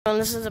And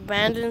this is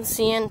abandoned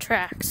CN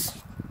tracks.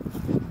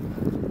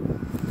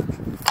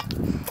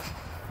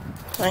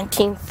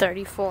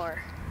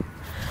 1934.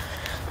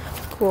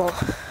 Cool.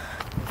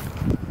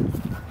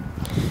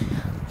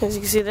 As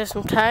you can see, there's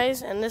some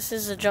ties, and this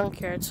is a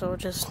junkyard, so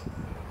just...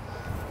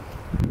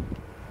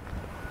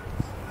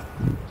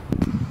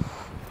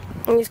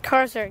 And these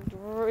cars are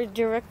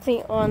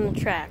directly on the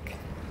track.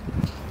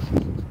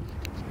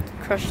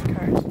 Crushed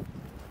cars.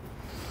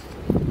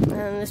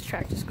 And this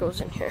track just goes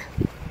in here.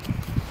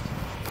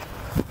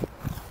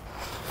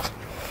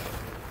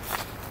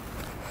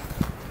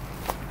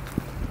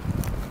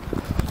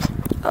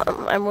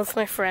 I'm with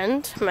my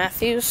friend,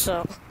 Matthew,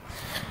 so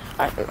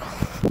I don't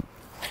know.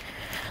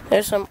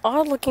 There's some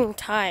odd looking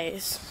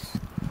ties.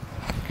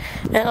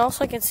 And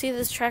also I can see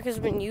this track has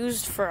been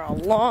used for a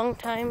long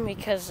time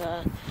because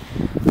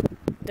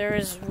there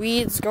is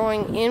weeds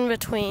growing in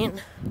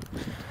between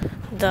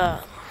the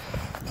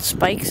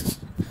spikes.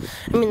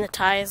 I mean the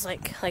ties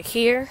like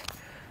here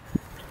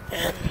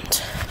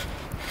and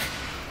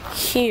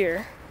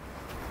here.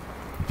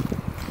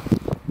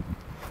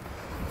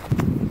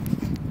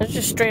 There's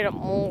just straight up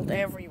mold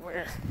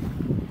everywhere.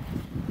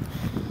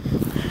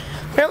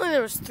 Apparently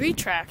there was 3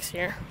 tracks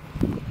here.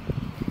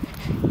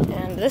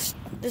 And this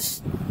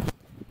is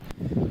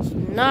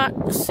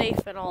not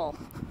safe at all.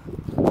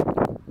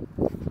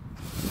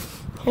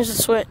 Here's a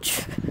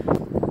switch.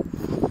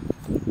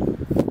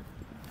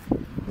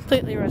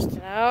 Completely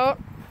rusted out.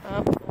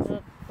 Oh, there's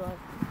a plug.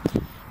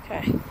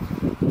 Okay.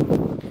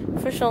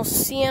 Official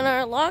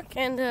CNR lock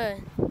and a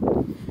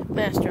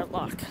master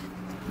lock.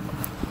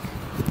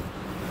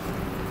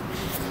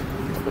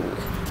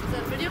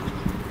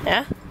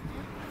 Yeah?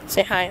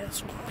 Say hi.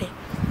 That's me.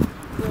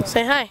 Yeah.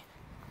 Say hi.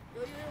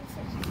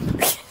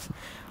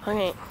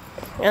 Okay.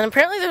 And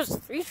apparently there's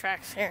 3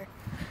 tracks here.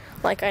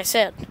 Like I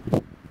said.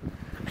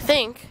 I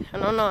think. I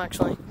don't know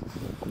actually.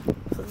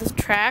 So this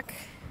track.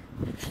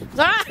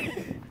 Ah!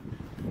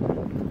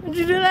 What'd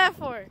you do that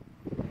for?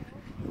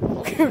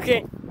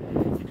 Okay.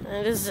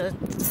 That is a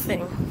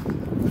thing.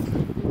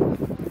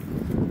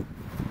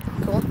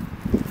 Cool.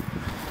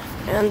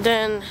 And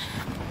then.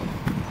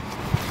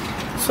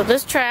 So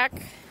this track.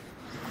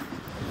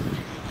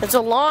 It's a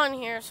lawn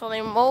here, so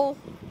they mow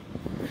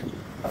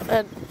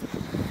the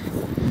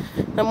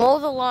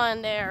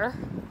lawn there,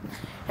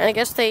 and I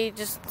guess they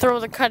just throw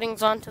the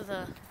cuttings onto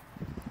the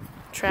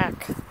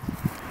track.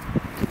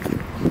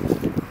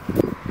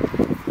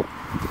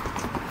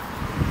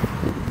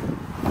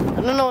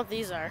 I don't know what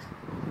these are.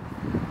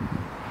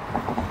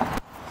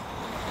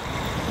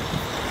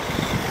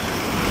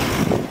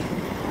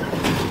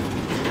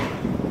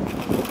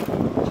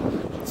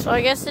 So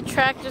I guess the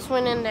track just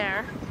went in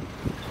there.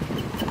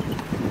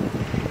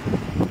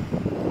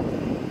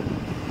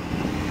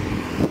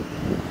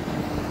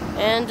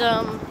 And,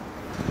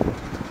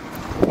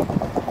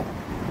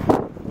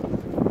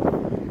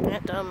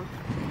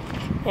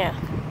 yeah.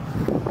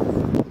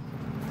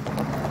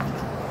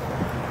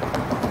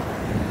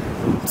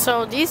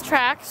 So these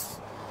tracks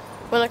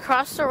went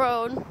across the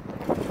road,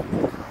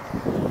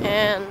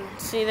 and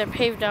see, they're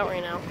paved out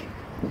right now.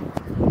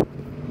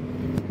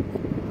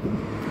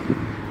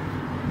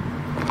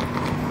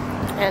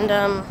 And,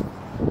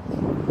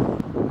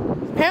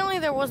 apparently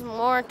there was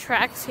more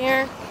tracks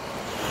here.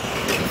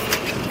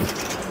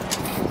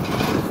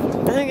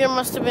 I think there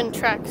must have been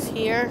tracks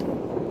here.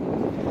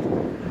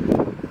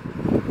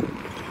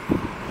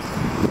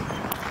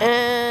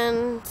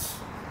 And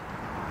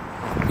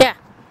yeah.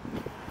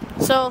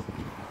 So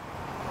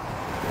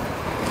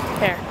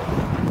there.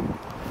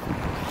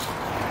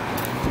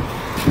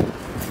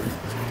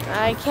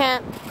 I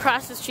can't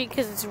cross the street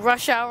because it's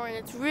rush hour and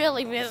it's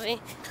really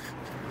busy.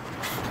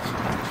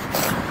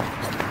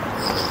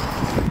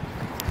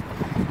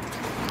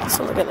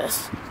 So look at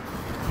this.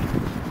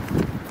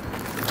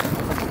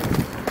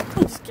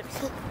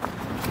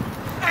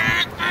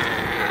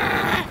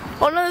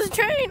 Oh no, there's a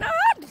train!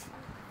 Ah!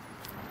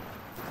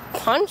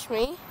 Punch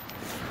me.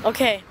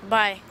 Okay,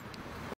 bye.